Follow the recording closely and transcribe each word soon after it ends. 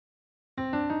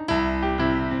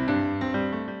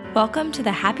Welcome to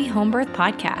the Happy Home Birth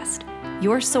Podcast,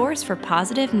 your source for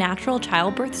positive natural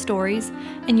childbirth stories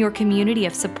and your community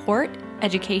of support,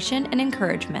 education, and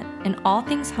encouragement in all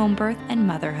things home birth and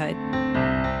motherhood.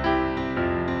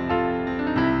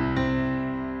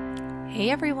 Hey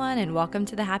everyone, and welcome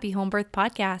to the Happy Home Birth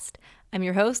Podcast. I'm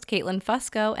your host, Caitlin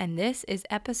Fusco, and this is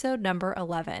episode number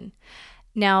 11.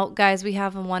 Now, guys, we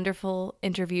have a wonderful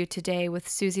interview today with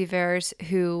Susie Vers,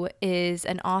 who is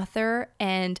an author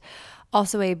and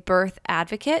also a birth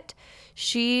advocate.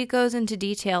 She goes into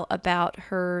detail about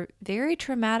her very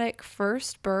traumatic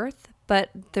first birth, but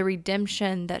the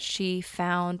redemption that she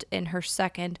found in her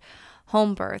second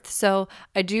home birth. So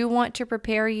I do want to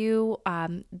prepare you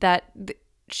that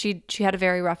she had a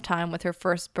very rough time with her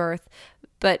first birth,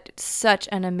 but such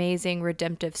an amazing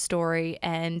redemptive story,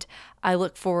 and I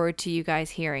look forward to you guys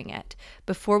hearing it.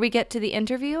 Before we get to the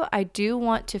interview, I do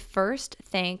want to first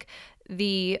thank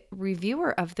the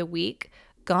reviewer of the week,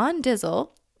 Gone Dizzle,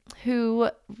 who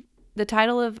the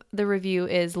title of the review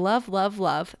is Love, Love,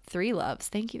 Love, 3 Loves.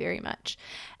 Thank you very much.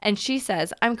 And she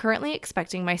says, I'm currently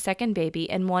expecting my second baby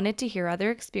and wanted to hear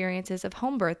other experiences of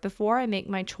home birth before I make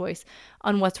my choice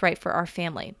on what's right for our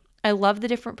family. I love the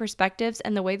different perspectives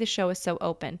and the way the show is so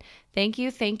open. Thank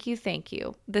you, thank you, thank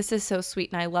you. This is so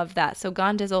sweet and I love that. So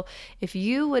Gondizzle, if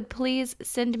you would please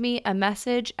send me a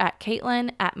message at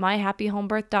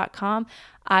Caitlin@myhappyhomebirth.com,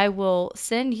 I will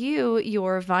send you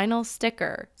your vinyl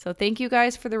sticker. So thank you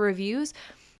guys for the reviews.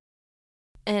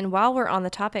 And while we're on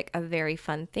the topic of very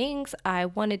fun things, I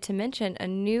wanted to mention a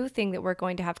new thing that we're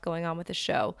going to have going on with the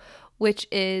show, which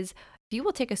is if you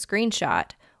will take a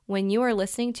screenshot when you are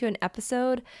listening to an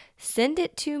episode, send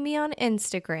it to me on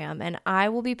Instagram, and I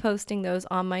will be posting those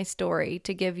on my story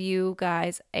to give you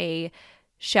guys a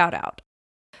shout out.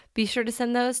 Be sure to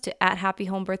send those to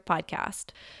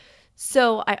 @HappyHomeBirthPodcast.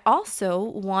 So I also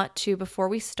want to, before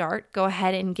we start, go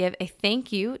ahead and give a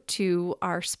thank you to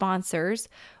our sponsors.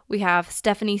 We have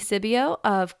Stephanie Sibio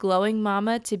of Glowing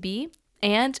Mama to Be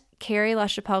and Carrie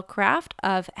LaChapelle Craft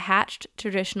of Hatched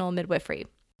Traditional Midwifery.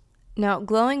 Now,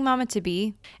 Glowing Mama to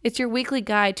Be, it's your weekly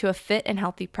guide to a fit and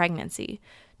healthy pregnancy.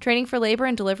 Training for labor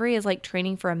and delivery is like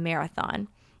training for a marathon.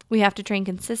 We have to train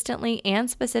consistently and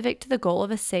specific to the goal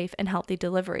of a safe and healthy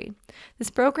delivery. This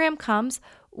program comes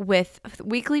with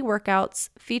weekly workouts,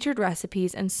 featured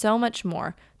recipes, and so much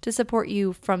more to support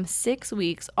you from 6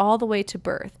 weeks all the way to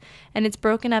birth. And it's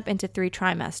broken up into 3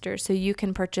 trimesters, so you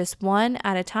can purchase one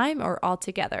at a time or all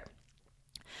together.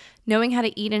 Knowing how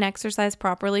to eat and exercise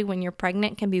properly when you're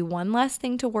pregnant can be one less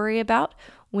thing to worry about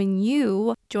when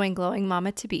you join Glowing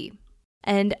Mama to Be.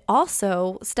 And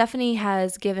also, Stephanie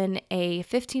has given a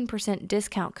 15%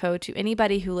 discount code to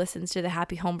anybody who listens to the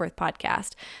Happy Home Birth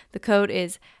podcast. The code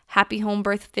is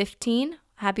HappyHomeBirth15,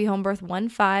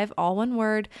 HappyHomeBirth15, all one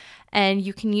word, and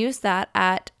you can use that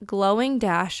at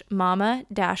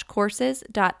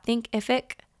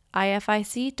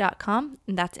glowing-mama-courses.thinkific.com,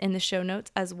 and that's in the show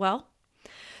notes as well.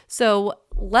 So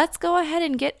let's go ahead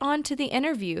and get on to the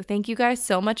interview. Thank you guys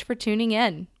so much for tuning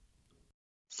in.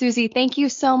 Susie, thank you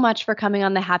so much for coming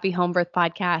on the Happy Home Birth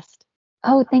podcast.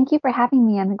 Oh, thank you for having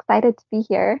me. I'm excited to be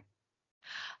here.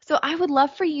 So I would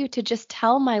love for you to just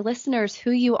tell my listeners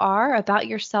who you are, about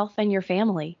yourself and your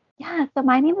family. Yeah, so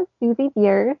my name is Susie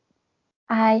Vers.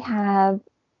 I have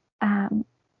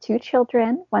 2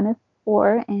 children. One is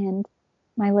 4, and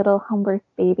my little home birth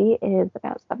baby is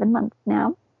about 7 months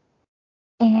now.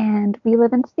 And we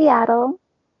live in Seattle,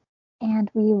 and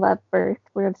we love birth.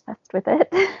 We're obsessed with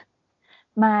it.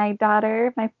 My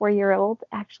daughter, my 4-year-old,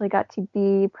 actually got to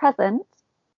be present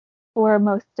for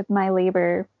most of my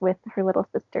labor with her little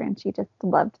sister, and she just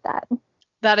loved that.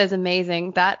 That is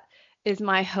amazing. That is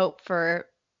my hope for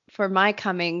my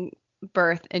coming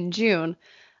birth in June.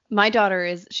 My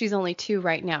daughter she's only 2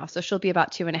 right now, so she'll be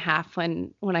about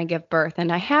 2.5 when I give birth.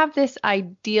 And I have this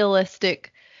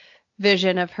idealistic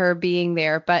vision of her being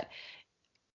there, but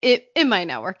it might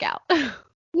not work out.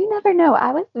 You never know.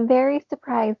 I was very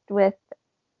surprised with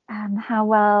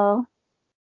how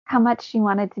much she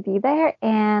wanted to be there.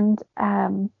 And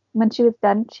when she was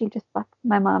done, she just left.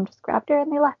 My mom just grabbed her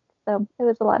and they left. So it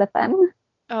was a lot of fun.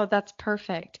 Oh, that's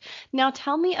perfect. Now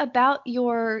tell me about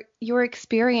your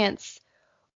experience.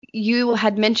 You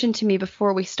had mentioned to me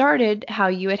before we started how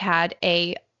you had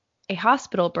a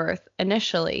hospital birth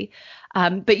initially,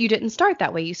 but you didn't start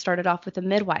that way. You started off with a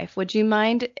midwife. Would you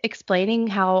mind explaining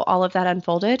how all of that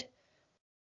unfolded?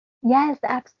 Yes,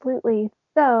 absolutely.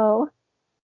 So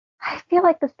I feel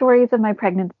like the stories of my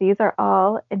pregnancies are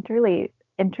all interrelated.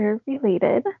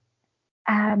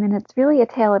 And it's really a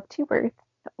tale of 2 births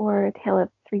or a tale of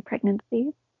 3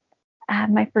 pregnancies.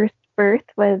 My first birth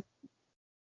was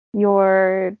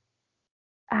your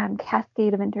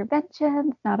cascade of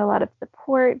interventions, not a lot of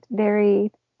support,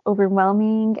 very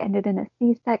overwhelming, ended in a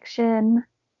C-section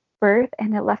birth,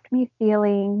 and it left me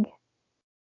feeling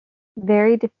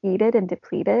very defeated and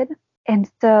depleted. And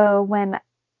so when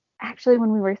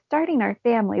we were starting our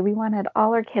family, we wanted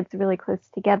all our kids really close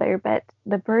together, but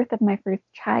the birth of my first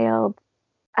child,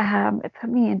 it put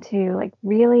me into like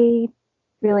really,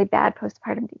 really bad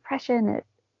postpartum depression. It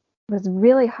was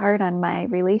really hard on my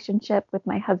relationship with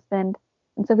my husband.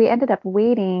 And so we ended up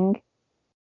waiting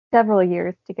several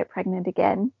years to get pregnant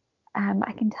again.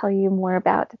 I can tell you more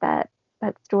about that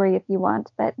story if you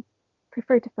want, but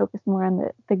prefer to focus more on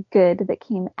the good that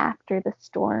came after the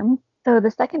storm. So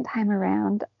the second time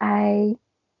around, I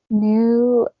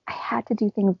knew I had to do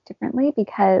things differently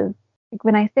because like,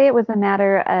 when I say it was a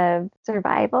matter of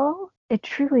survival, it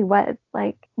truly was.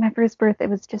 Like my first birth, it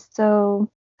was just so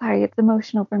sorry, it's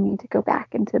emotional for me to go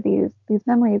back into these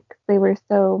memories because they were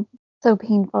so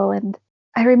painful. And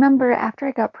I remember after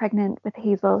I got pregnant with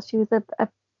Hazel, she was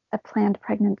a planned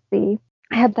pregnancy.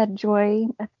 I had that joy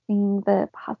of seeing the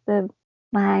positive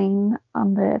line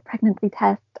on the pregnancy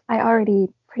test. I already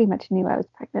pretty much knew I was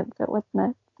pregnant, so it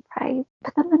wasn't a surprise.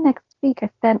 But then the next week, I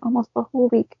spent almost the whole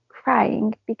week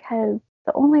crying because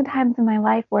the only times in my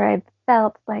life where I've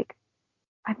felt like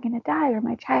I'm going to die or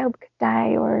my child could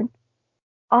die or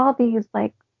all these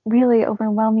like really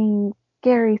overwhelming,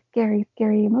 scary, scary,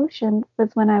 scary emotions was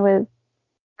when I was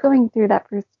going through that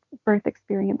first birth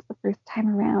experience the first time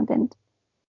around. And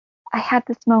I had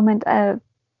this moment of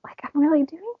like, I'm really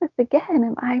doing this again.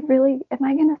 Am I going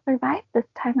to survive this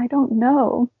time? I don't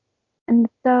know. And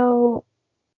so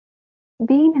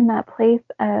being in that place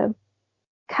of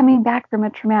coming back from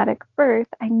a traumatic birth,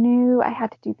 I knew I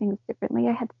had to do things differently.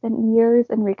 I had spent years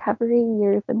in recovery,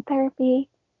 years in therapy,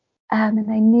 and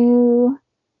I knew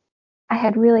I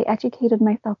had really educated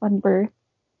myself on birth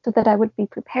so that I would be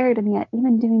prepared. And yet,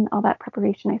 even doing all that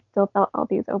preparation, I still felt all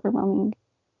these overwhelming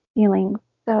feelings.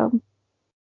 So,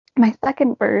 my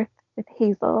second birth with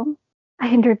Hazel, I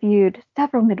interviewed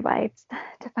several midwives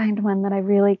to find one that I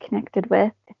really connected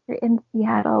with. If you're in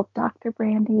Seattle, Dr.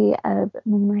 Brandy of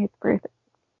Moonrise Birth,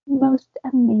 most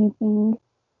amazing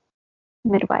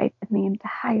midwife in the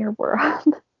entire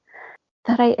world.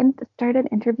 That started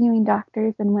interviewing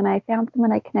doctors, and when I found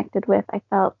someone I connected with, I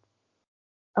felt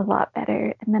a lot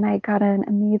better. And then I got an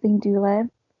amazing doula,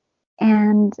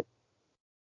 and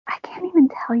I can't even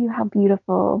tell you how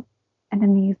beautiful and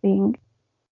amazing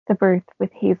the birth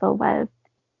with Hazel was.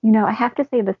 You know, I have to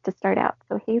say this to start out.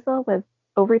 So Hazel was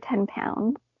over 10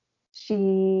 pounds.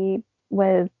 She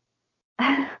was,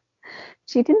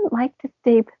 she didn't like to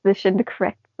stay positioned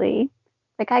correctly.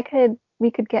 Like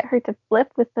we could get her to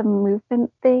flip with some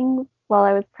movement things while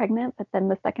I was pregnant, but then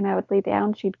the second I would lay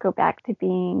down, she'd go back to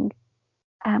being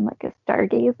like a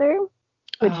stargazer,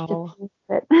 which just Oh. means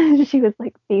that she was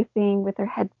like facing with her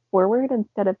head forward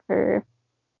instead of her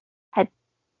head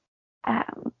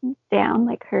down,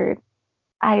 like her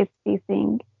eyes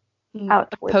facing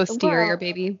out A towards the posterior world.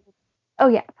 baby. Oh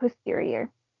yeah, posterior.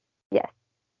 Yes.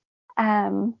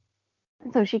 Um,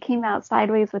 so she came out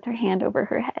sideways with her hand over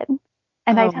her head.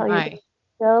 And I Oh tell you, it my. was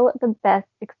still the best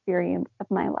experience of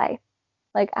my life.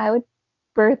 Like I would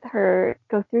go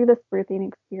through this birthing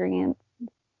experience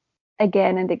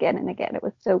again and again and again. It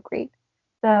was so great.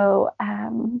 So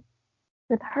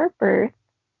with her birth,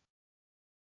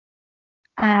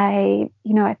 I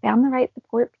found the right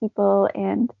support people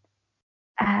and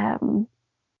um,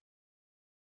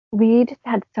 we just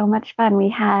had so much fun. We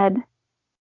had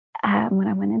when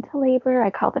I went into labor,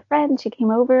 I called a friend. She came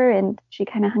over and she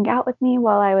kind of hung out with me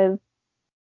while I was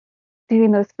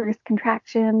doing those first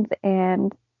contractions.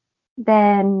 And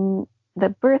then the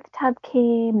birth tub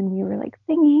came and we were like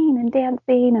singing and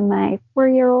dancing. And my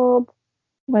 4-year-old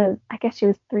I guess she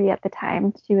was 3 at the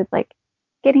time. She was like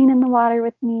getting in the water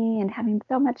with me and having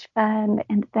so much fun.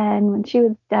 And then when she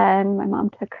was done, my mom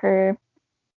took her.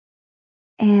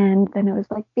 And then it was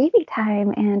like baby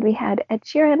time, and we had Ed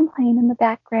Sheeran playing in the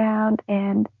background,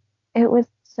 and it was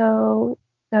so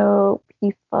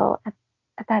peaceful.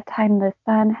 At that time, the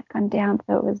sun had gone down,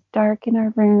 so it was dark in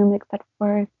our room except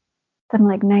for some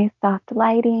like nice soft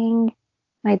lighting.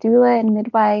 My doula and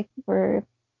midwife were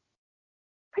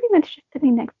pretty much just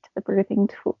sitting next to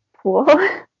the pool.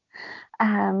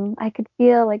 I could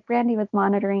feel like Brandy was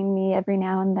monitoring me every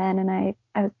now and then, and I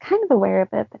was kind of aware of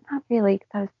it, but not really because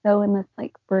I was so in this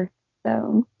like birth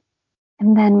zone.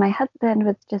 And then my husband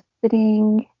was just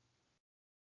sitting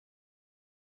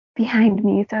behind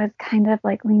me, so I was kind of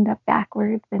like leaned up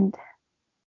backwards, and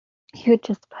he would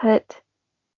just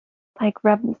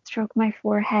stroke my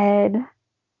forehead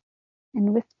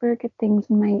and whisper good things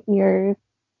in my ears.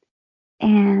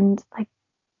 And like,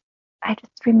 I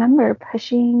just remember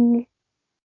pushing,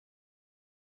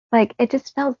 like, it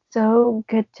just felt so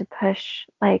good to push.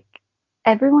 Like,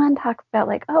 everyone talks about,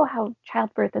 like, oh, how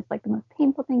childbirth is like the most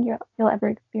painful thing you'll ever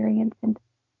experience. And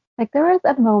like, there was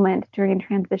a moment during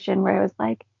transition where I was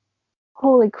like,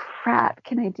 holy crap,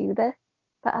 can I do this?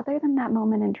 But other than that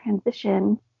moment in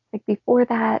transition, like before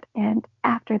that and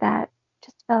after that,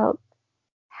 just felt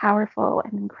powerful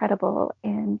and incredible.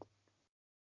 And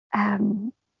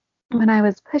um, when I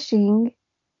was pushing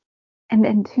and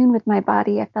in tune with my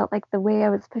body, I felt like the way I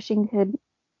was pushing could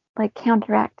like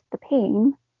counteract the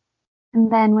pain.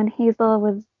 And then when Hazel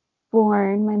was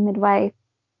born, my midwife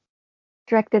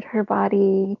directed her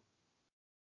body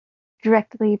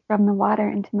directly from the water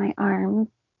into my arms.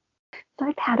 So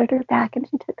I patted her back and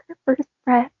she took her first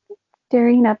breath,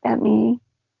 staring up at me.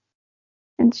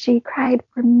 And she cried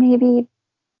for maybe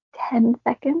 10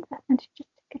 seconds. And then she just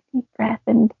took a deep breath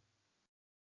and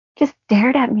just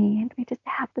stared at me. And we just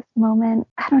had this moment.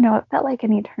 I don't know, it felt like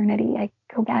an eternity. I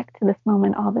go back to this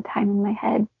moment all the time in my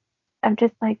head of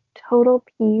just like total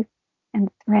peace and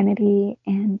serenity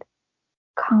and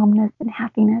calmness and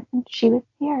happiness. And she was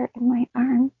here in my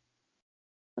arms.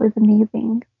 It was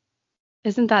amazing.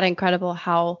 Isn't that incredible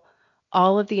how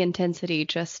all of the intensity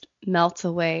just melts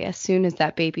away as soon as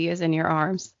that baby is in your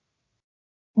arms?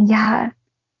 Yeah,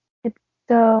 it's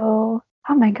so,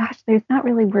 oh my gosh, there's not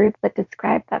really words that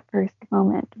describe that first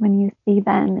moment when you see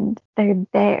them and they're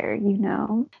there, you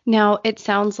know? Now, it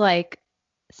sounds like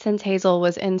since Hazel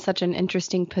was in such an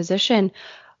interesting position,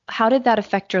 how did that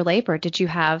affect your labor? Did you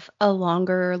have a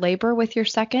longer labor with your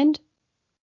second?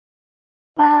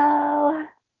 Well,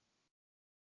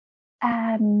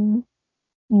 um,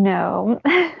 no.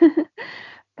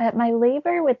 But my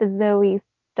labor with Zoe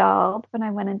stalled when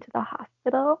I went into the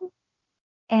hospital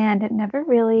and it never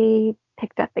really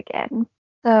picked up again.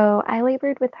 So I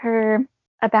labored with her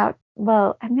about,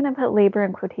 well, I'm going to put labor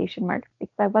in quotation marks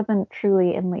because I wasn't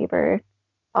truly in labor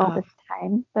all Oh, this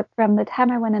time. But from the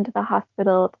time I went into the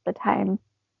hospital to the time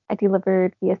I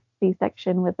delivered via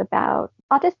C-section was about,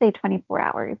 I'll just say 24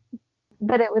 hours.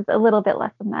 But it was a little bit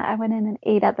less than that. I went in at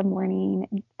 8 at the morning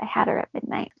and I had her at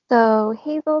midnight. So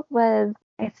Hazel's was,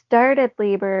 I started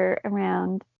labor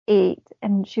around 8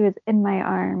 and she was in my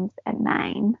arms at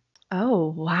 9. oh,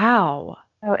 wow.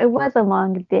 So it was a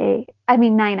long day. I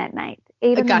mean, 9 at night,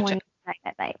 8 in the Gotcha. morning, 9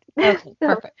 at night. Okay,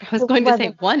 So perfect. I was it going to say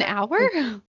wasn't, 1 hour?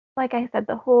 like I said,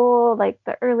 the whole, like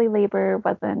the early labor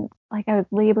wasn't like I was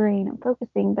laboring and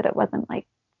focusing, but it wasn't like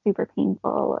super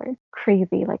painful or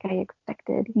crazy like I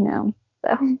expected, you know?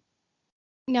 So.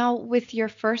 Now, with your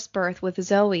first birth with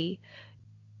Zoe,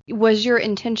 was your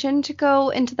intention to go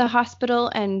into the hospital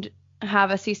and have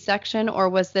a C-section, or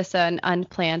was this an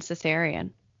unplanned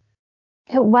cesarean?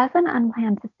 It was an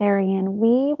unplanned cesarean.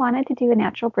 We wanted to do a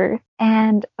natural birth.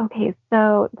 And okay,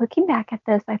 so looking back at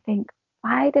this, I think,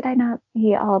 why did I not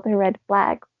see all the red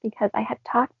flags? Because I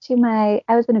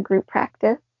was in a group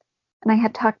practice and I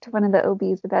had talked to one of the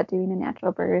OBs about doing a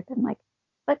natural birth and like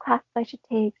what classes I should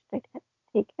take. Should I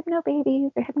take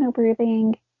hypnobabies or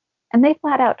hypnobirthing? And they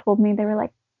flat out told me, they were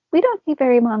like, we don't see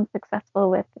very moms successful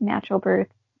with natural birth.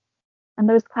 And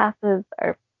those classes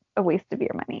are a waste of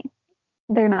your money.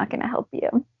 They're not going to help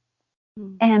you.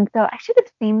 Hmm. And so I should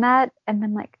have seen that and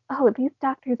been like, oh, these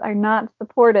doctors are not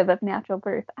supportive of natural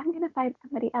birth. I'm going to find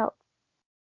somebody else.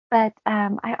 But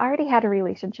I already had a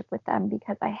relationship with them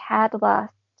because I had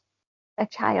lost a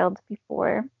child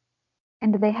before,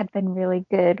 and they had been really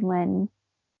good when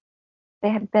they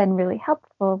had been really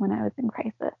helpful when I was in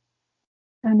crisis.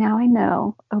 So now I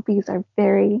know OBs are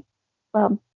very,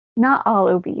 well, not all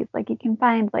OBs. Like you can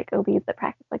find like OBs that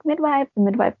practice like midwives and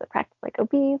midwives that practice like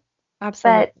OBs. But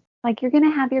Absolutely. like you're going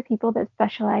to have your people that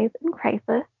specialize in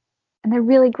crisis, and they're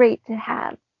really great to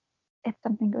have if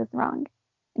something goes wrong.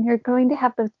 And you're going to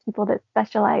have those people that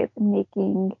specialize in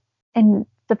making and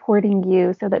supporting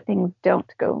you so that things don't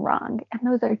go wrong. And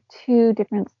those are two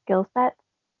different skill sets.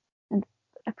 And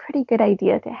it's a pretty good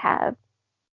idea to have,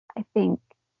 I think,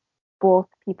 both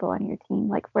people on your team.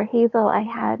 Like for Hazel, I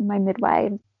had my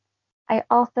midwives. I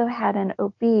also had an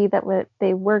OB that would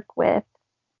they work with.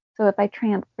 So if I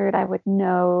transferred, I would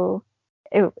know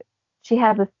it, she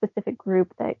has a specific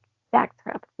group that backs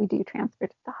her up if we do transfer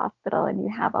to the hospital and you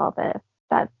have all that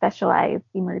specialized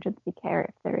emergency care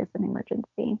if there is an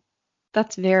emergency.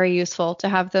 That's very useful to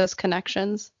have those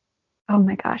connections. Oh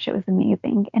my gosh, it was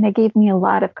amazing. And it gave me a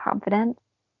lot of confidence.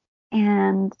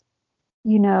 And,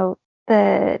 you know,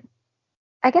 the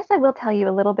I guess I will tell you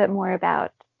a little bit more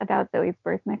about Zoe's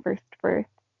birth, my first birth.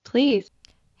 Please.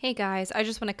 Hey guys, I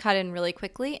just want to cut in really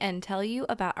quickly and tell you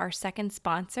about our second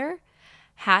sponsor.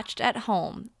 Hatched at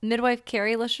Home. Midwife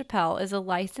Carrie LaChapelle is a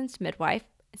licensed midwife,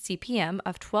 CPM,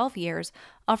 of 12 years,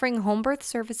 offering home birth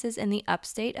services in the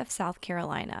upstate of South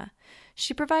Carolina.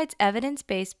 She provides evidence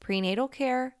based prenatal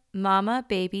care, mama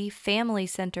baby family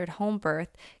centered home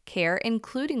birth care,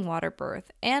 including water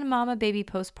birth, and mama baby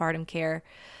postpartum care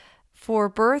for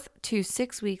birth to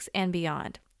 6 weeks and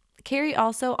beyond. Carrie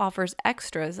also offers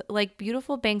extras like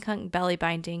beautiful Bangkok belly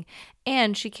binding,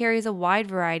 and she carries a wide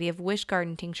variety of Wish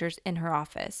Garden tinctures in her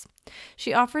office.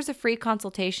 She offers a free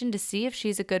consultation to see if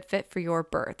she's a good fit for your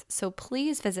birth. So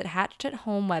please visit Hatched at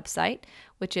Home website,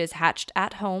 which is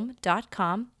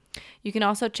hatchedathome.com. You can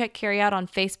also check Carrie out on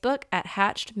Facebook at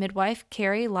Hatched Midwife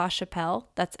Carrie LaChapelle.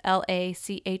 That's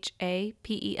LaChapelle.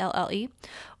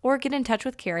 Or get in touch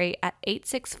with Carrie at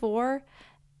 864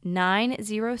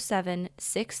 907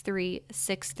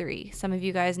 6363. Some of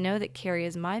you guys know that Carrie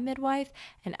is my midwife,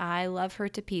 and I love her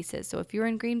to pieces. So if you're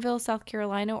in Greenville, South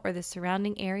Carolina, or the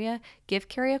surrounding area, give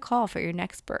Carrie a call for your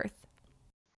next birth.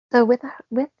 So with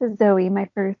Zoe, my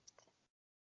first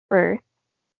birth,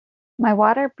 my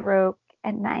water broke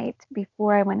at night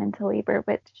before I went into labor,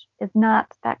 which is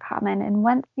not that common. And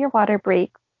once your water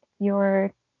breaks,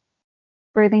 you're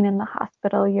birthing in the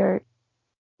hospital, you're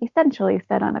essentially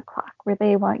set on a clock where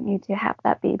they want you to have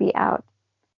that baby out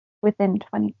within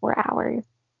 24 hours.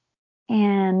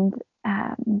 And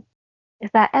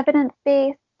is that evidence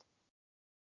based?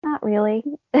 Not really.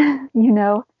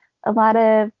 A lot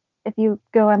of, if you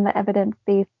go on the evidence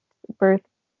based birth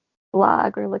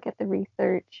blog or look at the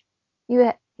research,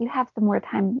 you have some more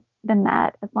time than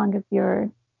that as long as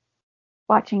you're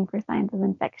watching for signs of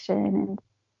infection and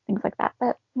things like that.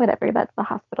 But whatever, that's the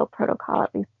hospital protocol,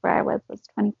 at least where I was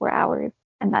 24 hours,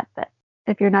 and that's it.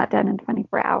 If you're not done in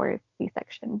 24 hours,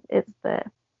 C-section is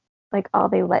all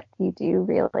they let you do,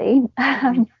 really.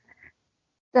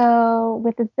 So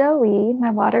with Zoe,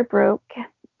 my water broke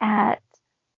at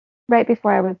right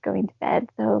before I was going to bed,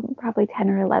 so probably 10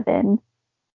 or 11.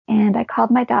 And I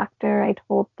called my doctor. I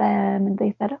told them, and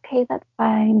they said, okay, that's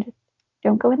fine. Just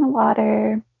don't go in the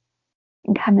water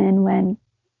and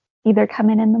either come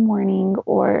in the morning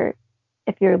or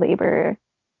if your labor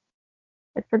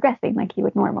is progressing like you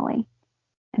would normally.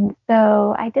 And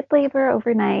so I did labor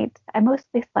overnight. I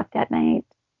mostly slept at night.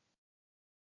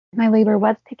 My labor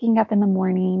was picking up in the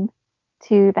morning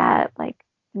to that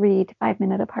 3 to 5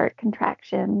 minute apart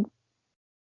contractions.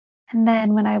 And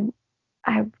then when I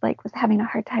was having a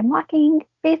hard time walking,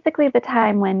 basically the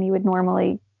time when you would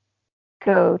normally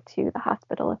go to the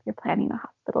hospital if you're planning a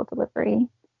hospital delivery.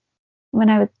 When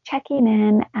I was checking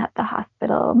in at the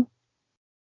hospital,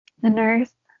 the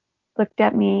nurse looked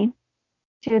at me.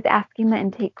 She was asking the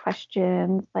intake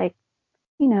questions like,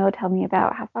 tell me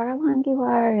about how far along you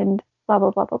are and blah,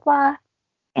 blah, blah, blah, blah.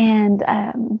 And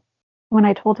when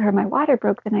I told her my water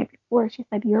broke the night before, she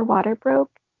said, your water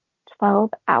broke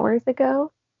 12 hours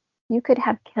ago. You could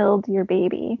have killed your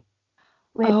baby.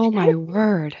 Which, oh my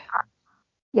word.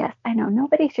 yes, I know.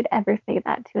 Nobody should ever say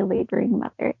that to a laboring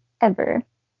mother, ever.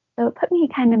 So it put me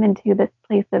kind of into this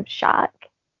place of shock.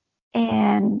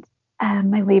 And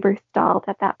my labor stalled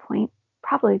at that point,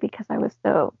 probably because I was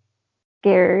so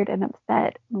scared and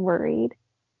upset and worried.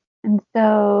 And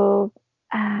so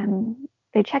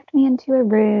they checked me into a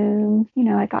room.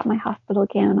 I got my hospital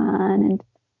gown on and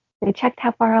they checked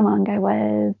how far along I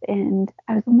was. And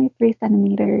I was only 3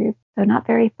 centimeters, so not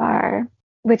very far,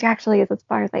 which actually is as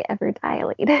far as I ever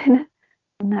dilated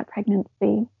in that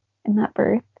pregnancy, in that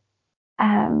birth.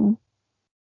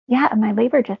 Yeah, my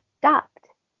labor just stopped.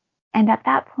 And at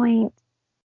that point,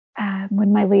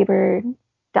 when my labor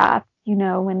stopped,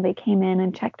 when they came in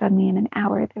and checked on me in an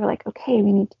hour, they were like, okay,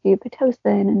 we need to do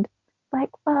Pitocin. And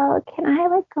well, can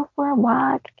I go for a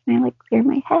walk? Can I clear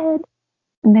my head?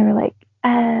 And they were like,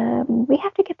 we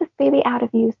have to get this baby out of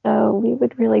you. So we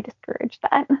would really discourage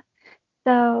that.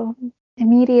 So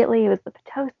immediately it was the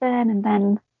Pitocin. And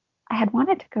then I had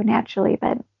wanted to go naturally,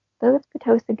 but those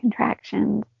Pitocin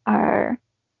contractions are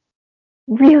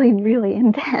really, really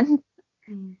intense.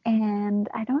 And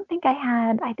I don't think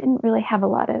I didn't really have a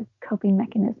lot of coping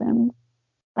mechanisms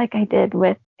like I did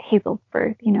with Hazel's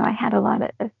birth.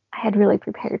 I had really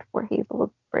prepared for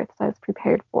Hazel's birth. So I was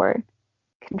prepared for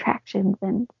contractions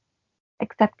and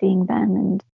accepting them.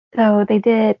 And so they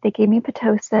gave me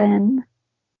Pitocin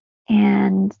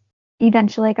and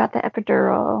eventually I got the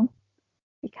epidural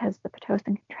because the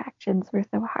Pitocin contractions were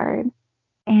so hard.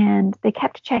 And they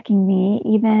kept checking me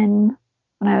even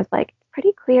when I was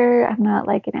pretty clear I'm not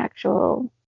an actual,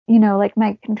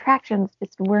 my contractions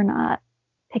just were not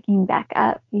picking back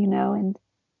up, and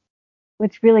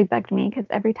which really bugged me because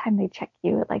every time they check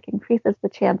you, it increases the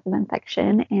chance of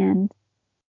infection. And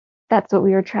that's what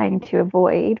we were trying to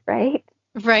avoid, right?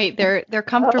 Right. They're Oh,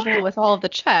 comfortable with all of the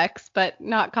checks, but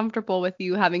not comfortable with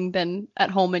you having been at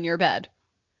home in your bed.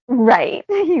 right.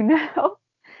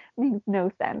 Makes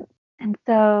no sense. And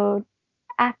so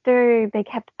after they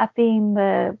kept upping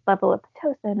the level of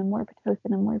Pitocin and more Pitocin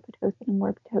and more Pitocin and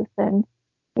more Pitocin,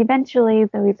 eventually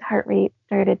Zoe's heart rate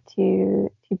started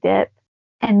to dip.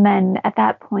 And then at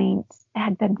that point, it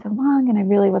had been so long and I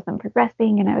really wasn't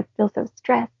progressing and I was still so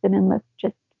stressed and in this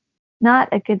just not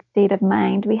a good state of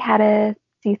mind. We had a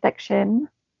C-section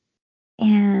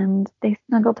and they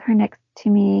snuggled her next to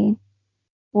me,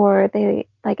 or they,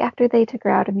 like, after they took her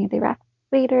out of me, they wrapped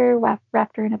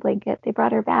her in a blanket, they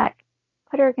brought her back,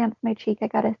 put her against my cheek. I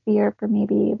got to see her for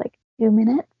maybe like 2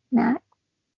 minutes max.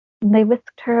 And they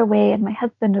whisked her away and my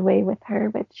husband away with her,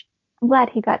 which I'm glad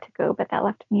he got to go, but that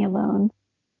left me alone.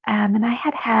 And I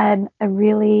had a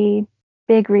really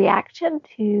big reaction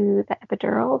to the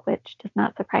epidural, which does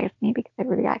not surprise me because I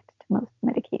react to most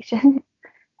medication.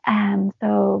 And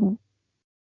so,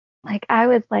 like, I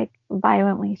was like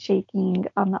violently shaking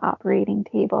on the operating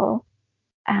table.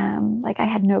 Like, I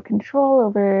had no control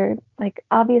over, like,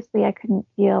 obviously, I couldn't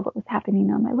feel what was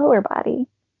happening on my lower body.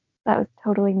 That was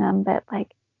totally numb, but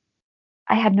like,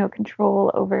 I had no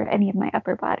control over any of my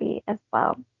upper body as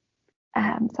well.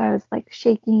 So I was like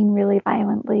shaking really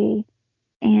violently,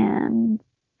 and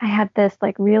I had this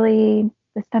like really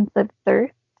the sense of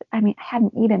thirst. I mean, I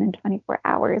hadn't eaten in 24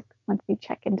 hours. Once you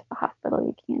check into the hospital,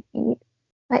 you can't eat.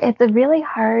 But it's a really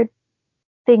hard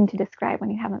thing to describe when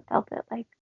you haven't felt it. Like,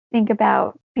 think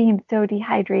about being so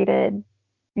dehydrated,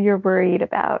 you're worried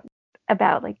about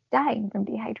like dying from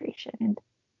dehydration. And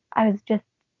I was just,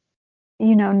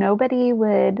 nobody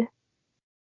would.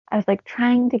 I was like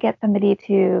trying to get somebody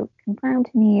to confirm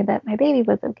to me that my baby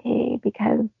was okay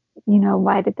because,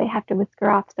 why did they have to whisk her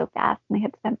off so fast? And they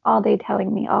had spent all day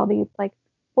telling me all these like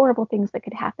horrible things that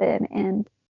could happen. And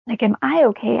like, am I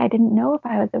okay? I didn't know if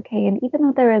I was okay. And even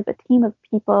though there was a team of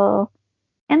people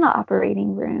in the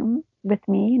operating room with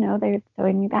me, they're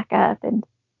sewing me back up and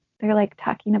they're like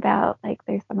talking about like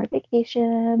their summer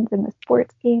vacations and the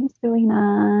sports games going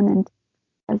on. And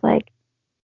I was like,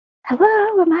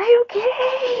 hello, am I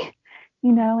okay?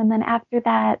 And then after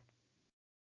that,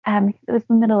 it was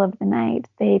the middle of the night.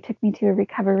 They took me to a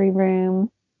recovery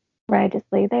room where I just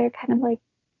lay there kind of like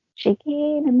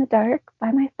shaking in the dark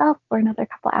by myself for another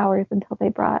couple hours until they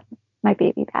brought my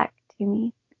baby back to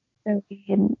me. So he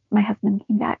and my husband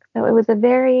came back. So it was a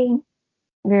very,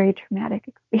 very traumatic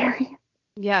experience.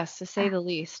 Yes, to say the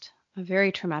least. A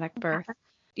very traumatic birth.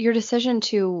 Your decision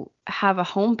to have a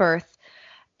home birth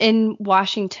in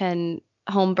Washington,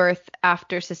 home birth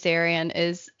after cesarean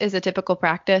is a typical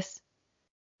practice.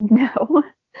 No.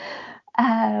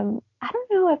 I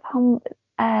don't know if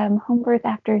home birth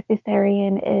after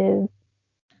cesarean is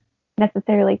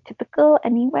necessarily typical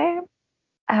anywhere,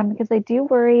 because I do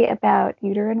worry about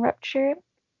uterine rupture,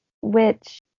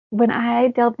 which when I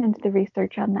delved into the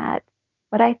research on that,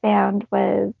 what I found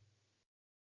was,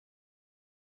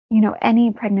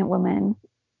 any pregnant woman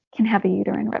can have a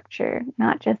uterine rupture,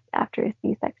 not just after a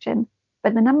C-section.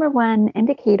 But the number one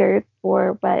indicator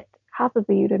for what causes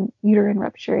a uterine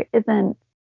rupture isn't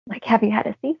like, have you had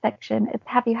a C-section? It's,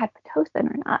 have you had Pitocin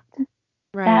or not?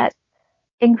 Right. That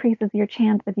increases your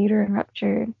chance of uterine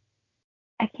rupture.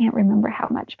 I can't remember how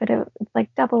much, but it's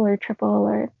like double or triple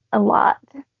or a lot.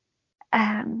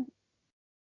 Um,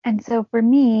 and so for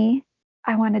me,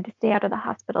 I wanted to stay out of the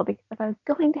hospital because if I was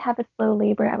going to have a slow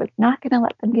labor, I was not going to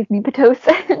let them give me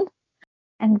Pitocin.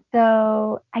 And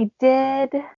so I did,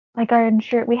 like, our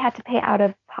insurance, we had to pay out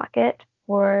of pocket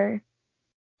for,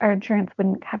 our insurance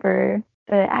wouldn't cover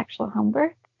the actual home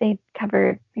birth. They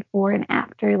covered before and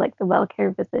after, like the well care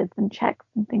visits and checks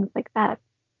and things like that.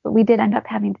 But we did end up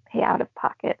having to pay out of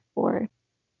pocket for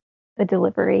the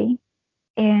delivery.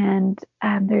 And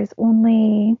there's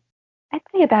only, I'd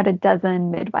say, about a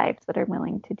dozen midwives that are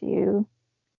willing to do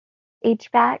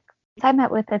HVAC. So I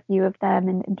met with a few of them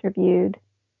and interviewed,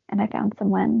 and I found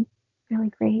someone really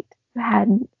great who had,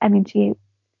 I mean,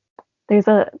 there's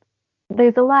a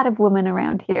there's a lot of women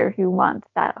around here who want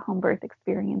that home birth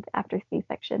experience after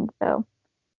C-section. So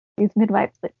these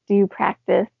midwives that do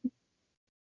practice,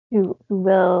 who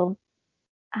will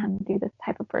do this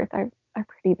type of birth, are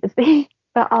pretty busy.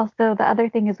 But also the other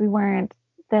thing is we weren't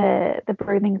the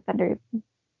birthing centers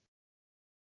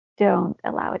don't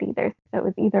allow it either. So it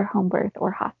was either home birth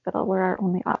or hospital were our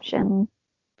only options.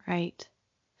 Right.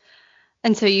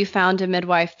 And so you found a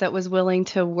midwife that was willing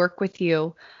to work with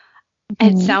you. It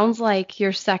Mm-hmm. sounds like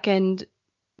your second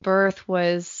birth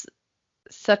was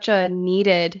such a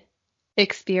needed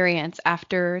experience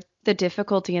after the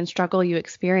difficulty and struggle you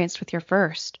experienced with your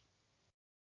first.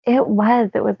 It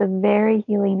was a very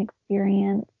healing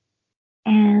experience.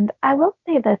 And I will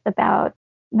say this about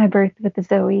my birth with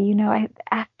Zoe,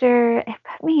 after it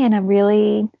put me in a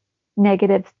really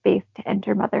negative space to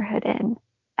enter motherhood in,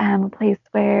 a place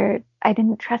where I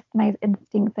didn't trust my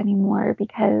instincts anymore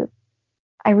because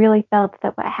I really felt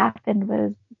that what happened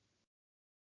was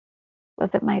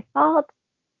it my fault?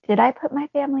 Did I put my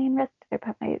family in risk? Did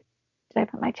I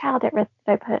put my child at risk?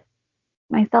 Did I put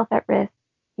myself at risk?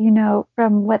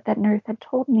 From what that nurse had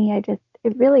told me, it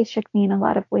really shook me in a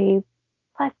lot of ways.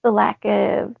 Plus the lack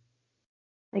of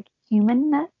like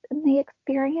humanness in the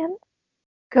experience.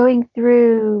 Going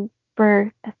through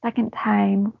birth a second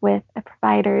time with a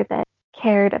provider that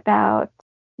cared about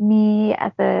me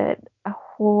as a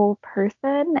whole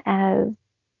person, as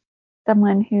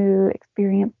someone who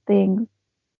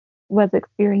was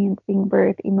experiencing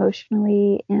birth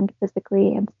emotionally and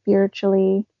physically and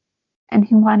spiritually, and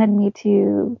who wanted me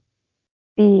to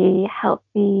be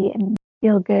healthy and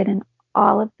feel good in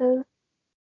all of those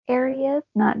areas,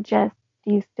 not just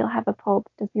do you still have a pulse?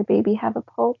 Does your baby have a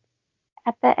pulse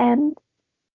at the end?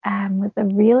 Was a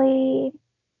really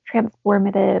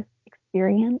transformative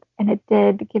experience. And it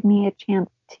did give me a chance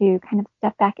to kind of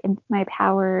step back into my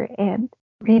power and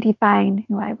redefine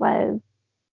who I was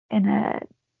in a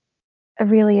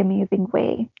really amazing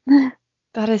way.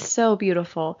 That is so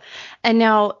beautiful. And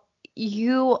now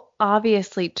you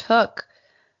obviously took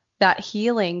that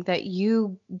healing that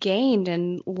you gained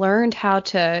and learned how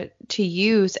to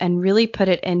use and really put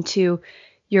it into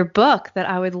your book that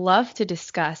I would love to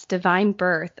discuss, Divine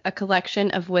Birth, a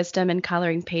collection of wisdom and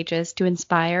coloring pages to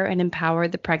inspire and empower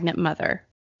the pregnant mother.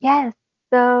 Yes.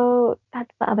 So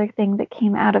that's the other thing that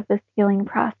came out of this healing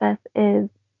process is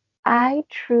I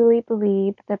truly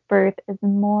believe that birth is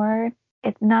more,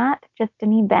 it's not just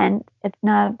an event. It's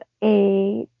not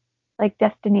a like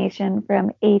destination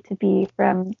from A to B,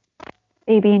 from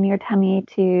baby in your tummy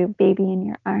to baby in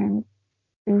your arms.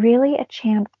 Really a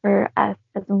chance for us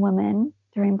as women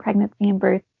during pregnancy and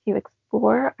birth to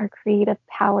explore our creative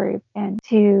powers and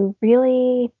to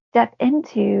really step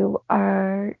into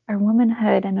our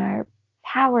womanhood and our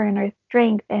power and our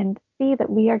strength and see that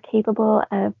we are capable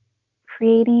of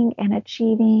creating and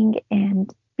achieving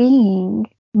and being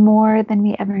more than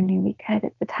we ever knew we could.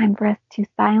 It's a time for us to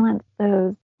silence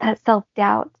that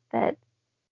self-doubt that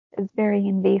is very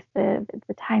invasive. It's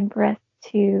a time for us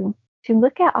to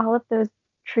look at all of those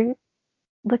truths,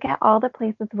 look at all the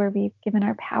places where we've given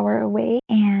our power away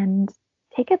and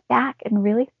take it back and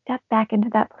really step back into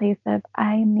that place of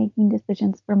I am making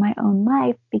decisions for my own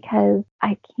life because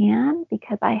I can,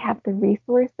 because I have the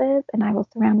resources and I will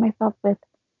surround myself with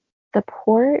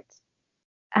support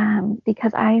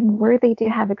because I am worthy to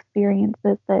have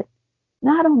experiences that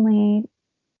not only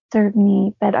serve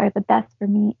me, but are the best for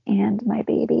me and my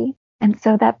baby. And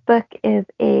so that book is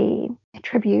a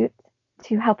tribute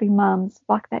to helping moms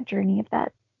walk that journey of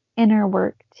that inner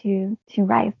work to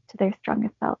rise to their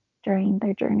strongest self during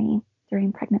their journey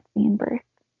during pregnancy and birth.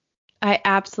 I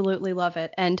absolutely love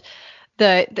it. And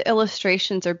the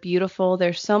illustrations are beautiful.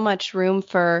 There's so much room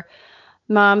for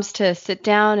moms to sit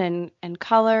down and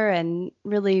color and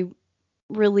really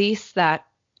release that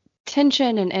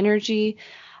tension and energy.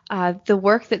 The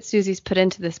work that Susie's put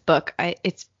into this book,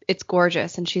 it's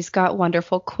gorgeous, and she's got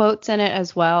wonderful quotes in it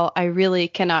as well. I really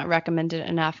cannot recommend it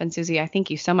enough. And Susie, I thank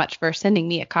you so much for sending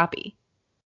me a copy.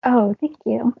 Oh, thank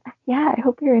you. Yeah, I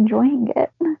hope you're enjoying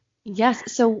it.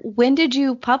 Yes. So when did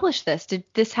you publish this? Did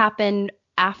this happen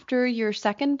after your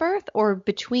second birth or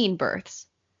between births?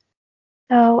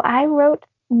 So I wrote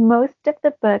most of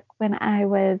the book when I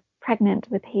was pregnant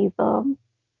with Hazel,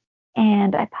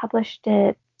 and I published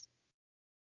it.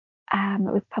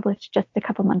 It was published just a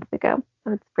couple months ago,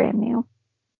 so it's brand new.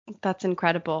 That's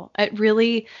incredible. It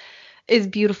really is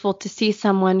beautiful to see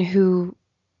someone who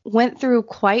went through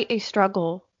quite a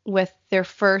struggle with their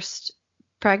first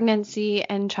pregnancy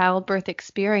and childbirth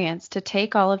experience to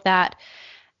take all of that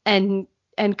and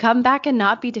come back and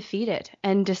not be defeated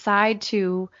and decide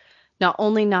to not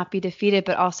only not be defeated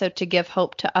but also to give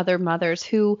hope to other mothers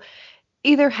who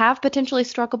either have potentially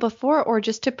struggled before or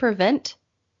just to prevent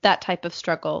that type of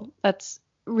struggle. That's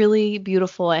really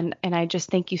beautiful and I just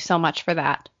thank you so much for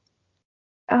that.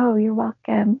 Oh, you're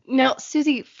welcome. Now,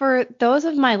 Susie, for those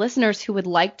of my listeners who would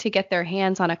like to get their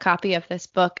hands on a copy of this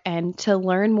book and to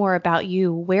learn more about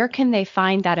you, where can they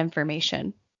find that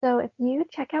information? So if you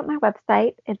check out my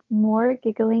website, it's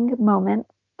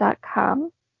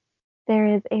moregigglingmoments.com. There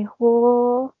is a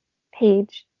whole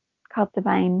page called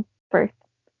Divine Birth,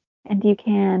 and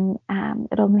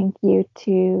it'll link you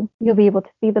you'll be able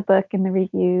to see the book and the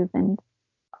reviews and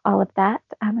all of that.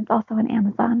 It's also on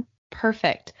Amazon.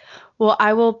 Perfect. Well,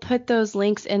 I will put those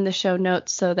links in the show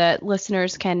notes so that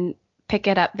listeners can pick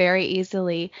it up very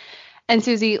easily. And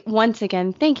Susie, once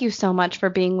again, thank you so much for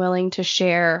being willing to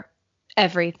share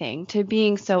everything, to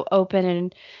being so open.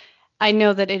 And I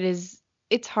know that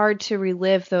it's hard to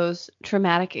relive those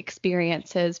traumatic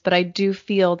experiences, but I do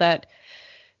feel that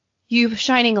you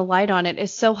shining a light on it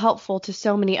is so helpful to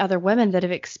so many other women that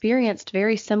have experienced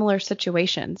very similar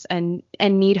situations and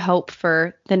need hope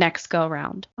for the next go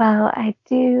round. Well, I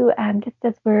do, just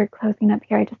as we're closing up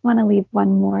here, I just want to leave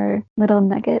one more little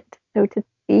nugget, so to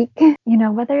speak. You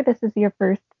know, whether this is your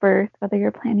first birth, whether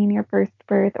you're planning your first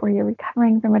birth, or you're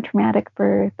recovering from a traumatic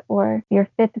birth, or your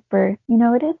fifth birth, you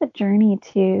know, it is a journey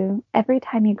to every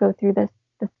time you go through this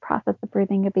process of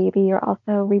birthing a baby, you're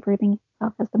also rebirthing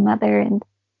yourself as a mother and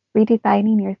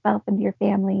redefining yourself and your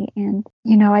family. And,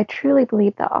 you know, I truly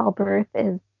believe that all birth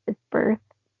is birth.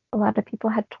 A lot of people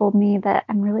had told me that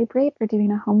I'm really brave for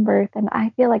doing a home birth. And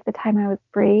I feel like the time I was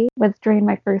brave was during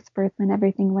my first birth when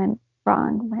everything went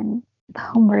wrong, when the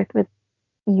home birth was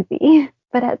easy.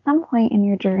 But at some point in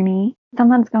your journey,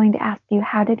 someone's going to ask you,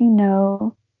 how did you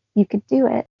know you could do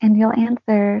it? And you'll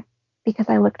answer, because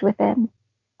I looked within.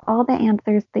 All the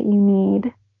answers that you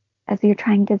need as you're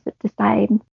trying to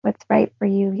decide what's right for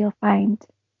you, you'll find.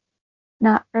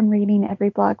 Not from reading every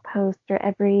blog post or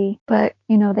every book.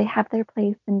 You know, they have their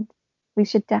place, and we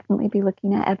should definitely be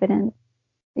looking at evidence.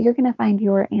 But you're going to find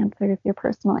your answers, your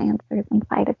personal answers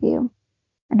inside of you.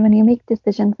 And when you make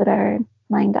decisions that are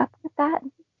lined up with that,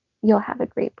 you'll have a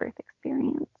great birth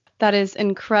experience. That is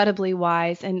incredibly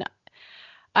wise, and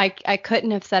I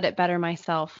couldn't have said it better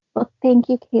myself. Well, thank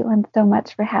you, Caitlin, so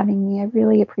much for having me. I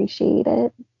really appreciate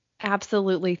it.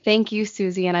 Absolutely. Thank you,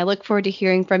 Susie, and I look forward to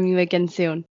hearing from you again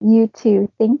soon. You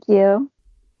too. Thank you.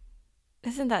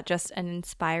 Isn't that just an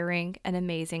inspiring and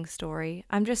amazing story?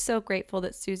 I'm just so grateful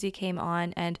that Susie came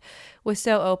on and was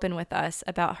so open with us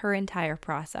about her entire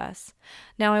process.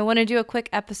 Now, I want to do a quick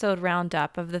episode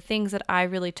roundup of the things that I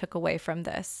really took away from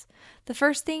this. The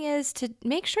first thing is to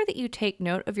make sure that you take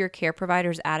note of your care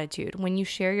provider's attitude when you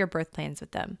share your birth plans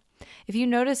with them. If you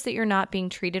notice that you're not being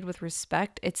treated with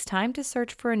respect, it's time to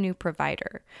search for a new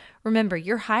provider. Remember,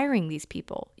 you're hiring these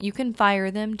people. You can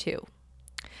fire them too.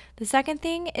 The second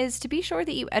thing is to be sure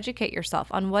that you educate yourself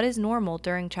on what is normal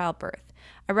during childbirth.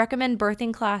 I recommend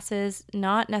birthing classes,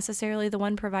 not necessarily the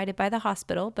one provided by the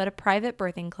hospital, but a private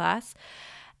birthing class,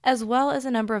 as well as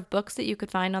a number of books that you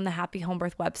could find on the Happy Home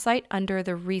Birth website under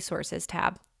the Resources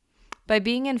tab. By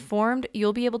being informed,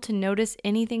 you'll be able to notice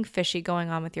anything fishy going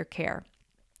on with your care.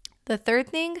 The third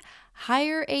thing,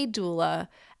 hire a doula.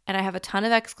 And I have a ton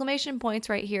of exclamation points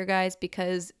right here, guys,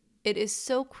 because it is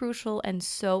so crucial and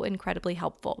so incredibly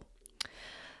helpful.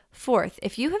 Fourth,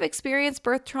 if you have experienced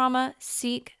birth trauma,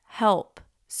 seek help.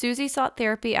 Susie sought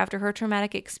therapy after her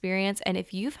traumatic experience, and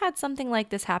if you've had something like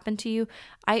this happen to you,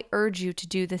 I urge you to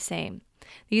do the same.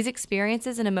 These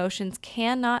experiences and emotions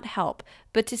cannot help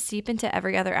but to seep into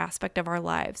every other aspect of our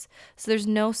lives, so there's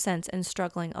no sense in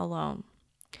struggling alone.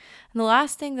 And the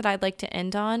last thing that I'd like to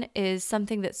end on is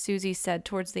something that Susie said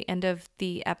towards the end of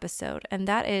the episode, and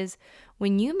that is,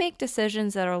 when you make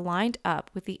decisions that are lined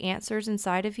up with the answers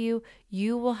inside of you,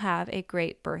 you will have a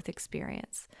great birth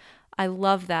experience. I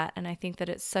love that, and I think that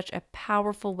it's such a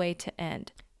powerful way to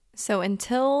end. So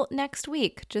until next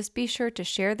week, just be sure to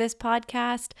share this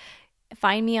podcast.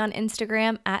 Find me on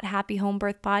Instagram at Happy Home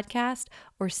Birth Podcast,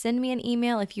 or send me an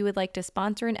email if you would like to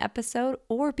sponsor an episode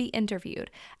or be interviewed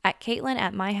at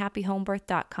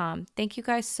Caitlin@myhappyhomebirth.com. Thank you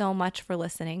guys so much for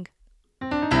listening.